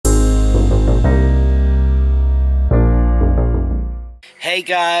Hey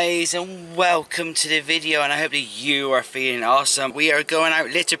guys, and welcome to the video, and I hope that you are feeling awesome. We are going out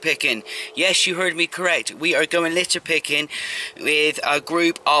litter picking. Yes, you heard me correct. We are going litter picking with a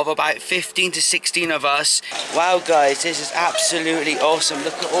group of about 15 to 16 of us. Wow guys, this is absolutely awesome.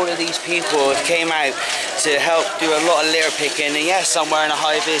 Look at all of these people that came out to help do a lot of litter picking. And yes, I'm wearing a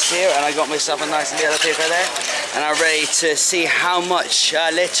high vis here, and I got myself a nice litter picker there. And I'm ready to see how much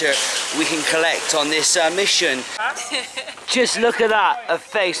litter we can collect on this mission. Just look at that, a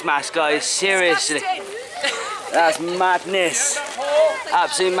face mask, guys, seriously. That's madness.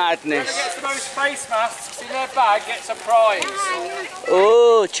 Absolute madness. Whoever gets the most face masks in their bag gets a prize.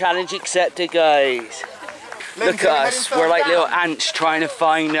 Oh, challenge accepted, guys. Look at us, we're like little ants trying to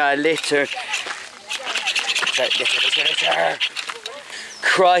find litter. Litter.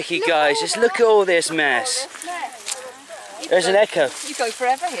 Crikey, guys, just look at all this mess. There's an echo. You go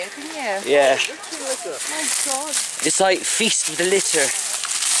forever here, couldn't you? Yeah. My God. It's like feast of the litter.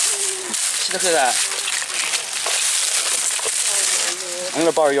 Just look at that. I'm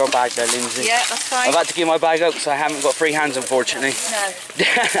going to borrow your bag there, Lindsay. Yeah, that's fine. I've had to give my bag out because I haven't got free hands, unfortunately. No.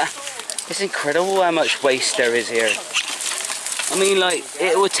 It's incredible how much waste there is here. I mean, like,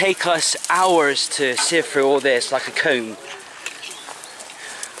 it would take us hours to sift through all this, like a comb.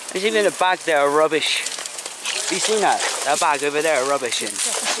 There's even a bag there of rubbish. Have you seen that? That bag over there of rubbish in.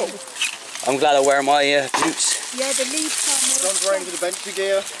 I'm glad I wear my boots. Yeah, the leaves are John's wearing the bench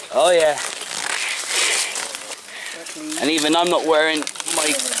gear. Oh yeah. And even I'm not wearing my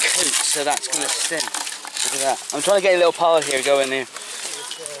coat, so that's going to stink. Look at that. I'm trying to get a little pile here going there.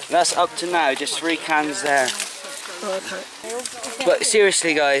 That's up to now, just 3 cans there. But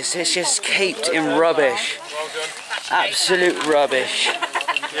seriously guys, it's just caked in rubbish. Absolute rubbish.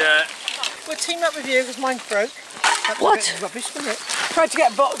 Yeah. We'll team up with you because mine broke. What? Rubbish, wasn't it? Tried to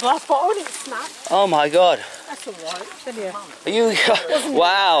get a glass bottle and it snapped. Oh my god. That's alright, didn't Are you?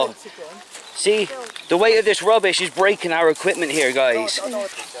 Wow. See, the weight of this rubbish is breaking our equipment here, guys.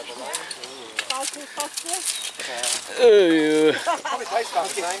 Ooh.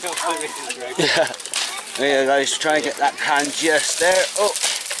 Yeah, guys, try and get that can just there. Oh,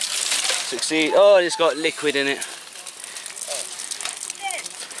 succeed. Oh, it's got liquid in it.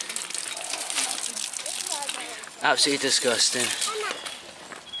 Absolutely disgusting.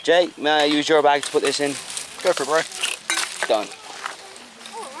 Jay, may I use your bag to put this in? Go for it, bro. Done.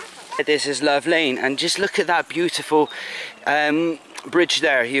 This is Love Lane, and just look at that beautiful bridge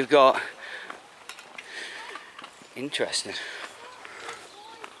there you've got. Interesting.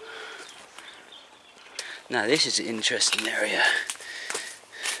 Now this is an interesting area.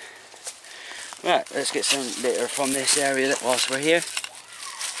 Right, let's get some litter from this area whilst we're here.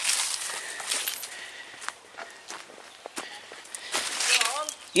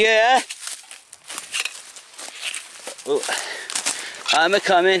 Yeah. Oh, I'm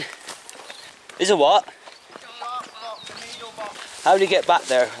a-coming. Is it what? How do you get back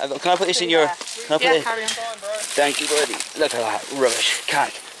there? Can I put this in your... Can I put it? carry on. Thank you, buddy. Look at that rubbish.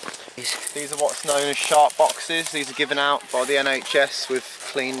 Cat. These are what's known as sharp boxes. These are given out by the NHS with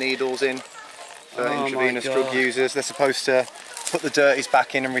clean needles in for intravenous drug users. They're supposed to put the dirties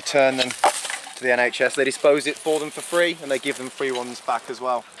back in and return them to the NHS. They dispose it for them for free, and they give them free ones back as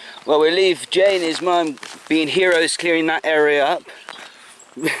well. Well, we'll leave Jay and his mum being heroes clearing that area up.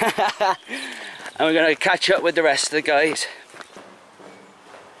 And we're going to catch up with the rest of the guys.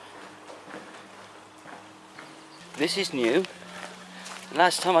 This is new.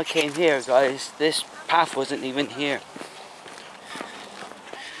 Last time I came here, guys, this path wasn't even here.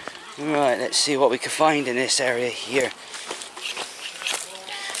 Right, let's see what we can find in this area here.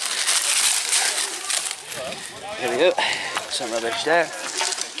 There we go. Some rubbish there.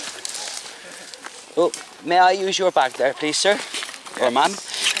 Oh, may I use your bag there, please, sir? Or ma'am?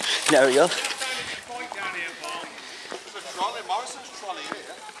 There we go.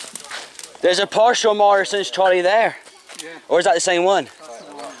 There's a partial Morrison's trolley there. Or is that the same one?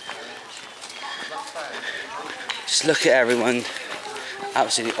 Just look at everyone.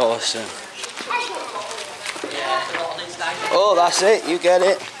 Absolutely awesome. Oh, that's it. You get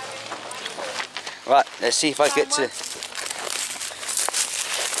it. Right, let's see if I get to...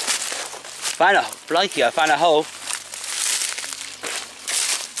 Find a... Blanky, I found a hole.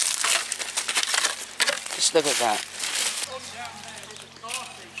 Just look at that.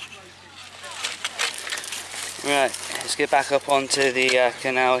 Right, let's get back up onto the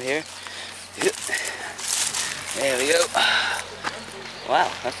canal here. There we go. Wow,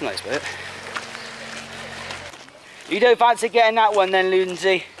 that's a nice boat. You don't fancy getting that one then,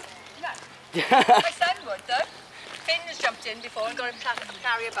 Lindsay? No. My son would though. Finn's jumped in before and got him to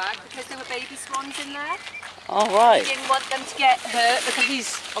carry a bag because there were baby swans in there. All right. He didn't want them to get hurt because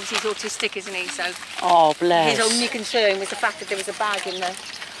he's autistic, isn't he? So Oh, bless. his only concern was the fact that there was a bag in there.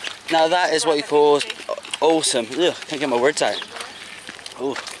 Now that is what you call awesome. Ugh, can't get my words out.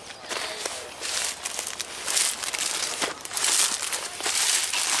 Ooh.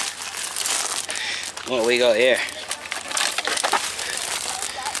 What we got here?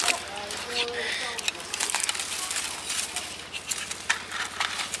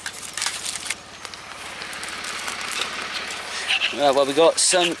 Well, we got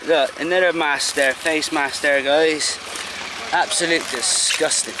some, look, another mask there, face mask there, guys. Absolute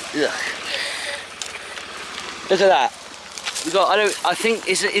disgusting. Ugh. Look at that. We got, I think,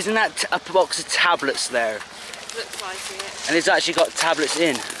 isn't that a box of tablets there? Looks like it. And it's actually got tablets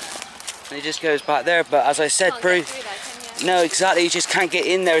in. And it just goes back there, but as I said, no, exactly, you just can't get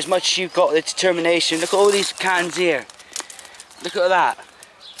in there as much as you've got the determination. Look at all these cans here. Look at that.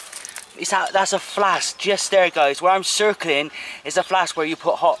 That's a flask just there, guys. Where I'm circling is a flask where you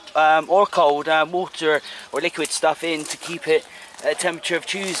put hot or cold water or liquid stuff in to keep it at a temperature of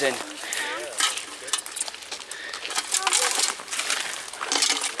choosing.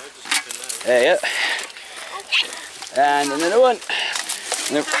 There you go. And another one.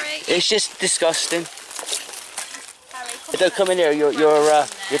 It's just disgusting. Don't come in here. Your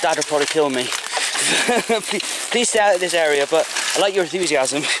dad will probably kill me. Please stay out of this area. But I like your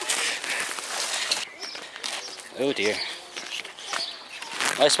enthusiasm. Oh dear.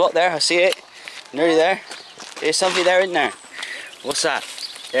 Nice spot there, I see it. Nearly there. There's something there, isn't there? What's that?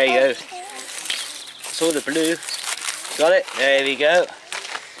 There you go. Saw the blue. Got it? There we go.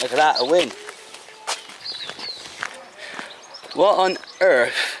 Look at that, a win. What on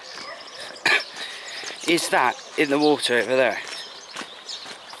earth is that in the water over there?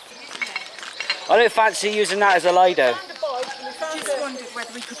 I don't fancy using that as a Lido. Just wondered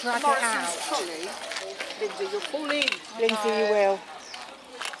whether we could drag it out. Lindsay, you'll fall in. Lindsay, you will.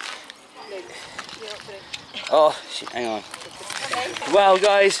 Oh, shit, hang on. Well,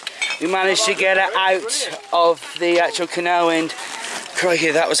 guys, we managed to get it out of the actual canal, and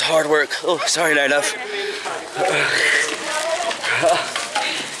crikey, that was hard work. Oh, sorry there, love.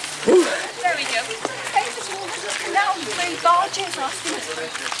 There we go. Now 3 barges asking us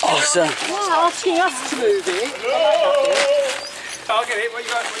to Awesome. Well, asking us to move it. I'll get it. What you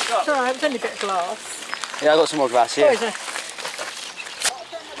got? What you got? It's alright, it's only a bit of glass. Yeah, I got some more glass here. Oh, is it?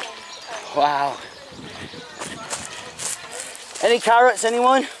 Wow. Any carrots,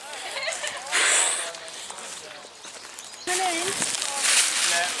 anyone?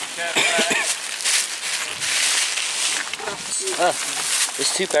 Oh,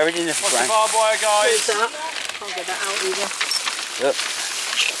 there's 2 buried in the What's the ground. barbed wire, guys? Can't get that out either. Yep.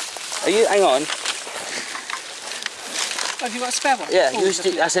 Are you, hang on. Oh, have you got a spare one? Yeah, Oh,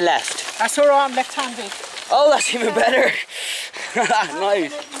 that's a left. that's alright, I'm left-handed. Oh, that's even better.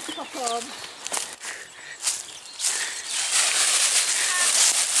 Nice.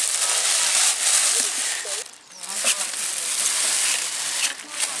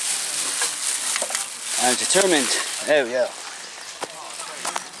 I'm determined. There we go.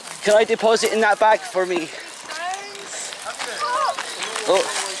 Can I deposit in that bag for me? Oh,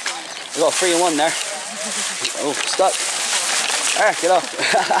 we got a 3 in 1 there. Oh, stuck. There, get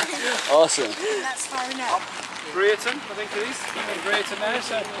off. Awesome. That's far enough. Brereton, I think it is. Brereton there,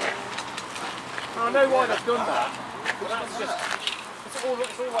 so... I know why they've done that. But that's just... It's all the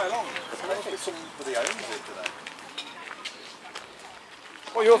way along.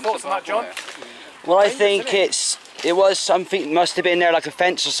 What are your thoughts on that, John? Well, I think it was something, must have been there like a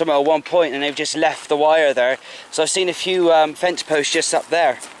fence or something at one point, and they've just left the wire there. So I've seen a few fence posts just up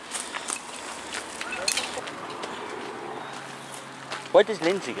there. Where does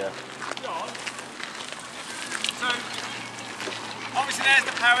Lindsay go? So, obviously there's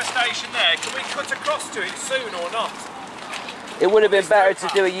the power station there. Can we cut across to it soon or not? It would have been better to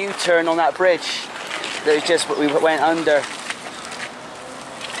do a U-turn on that bridge. That was just what we went under.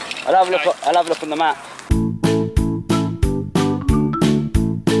 I'll have a look. I'll have a look on the map.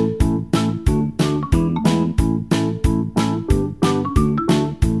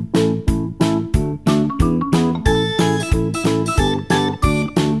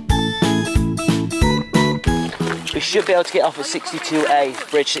 We should be able to get off at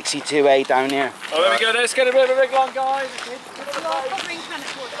 62A, bridge 62A down here. Oh, there we go. Let's get a bit of a big long, guys.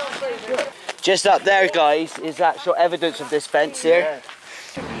 Just up there, guys, is actual evidence of this fence here.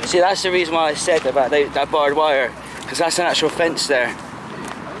 See, that's the reason why I said about that barbed wire, because that's an actual fence there.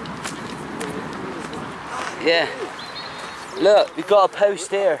 Yeah. Look, we've got a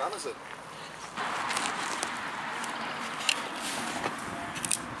post here.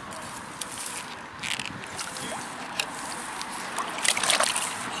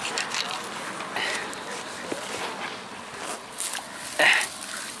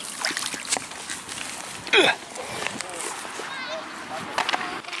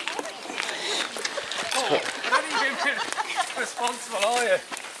 responsible, are you?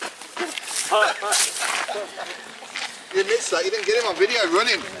 He admits that, you didn't get him on video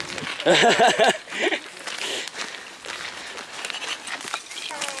running.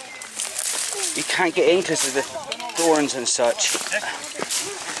 You can't get in because of the thorns and such.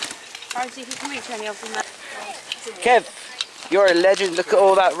 Or see if you can reach any of them. Kev, you're a legend. Look at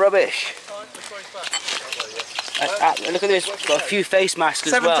all that rubbish. Look at this. Got a few face masks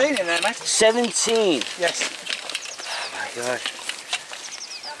as well. 17 in there, mate. 17. Yes. Oh my god.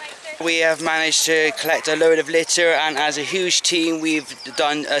 We have managed to collect a load of litter, and as a huge team we've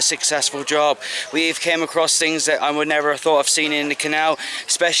done a successful job. We've came across things that I would never have thought of seeing in the canal,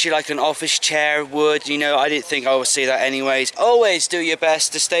 especially like an office chair, wood, you know, I didn't think I would see that anyways. Always do your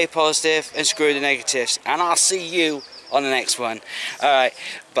best to stay positive and screw the negatives, and I'll see you on the next one. Alright,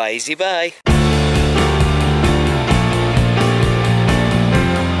 bye-zy bye.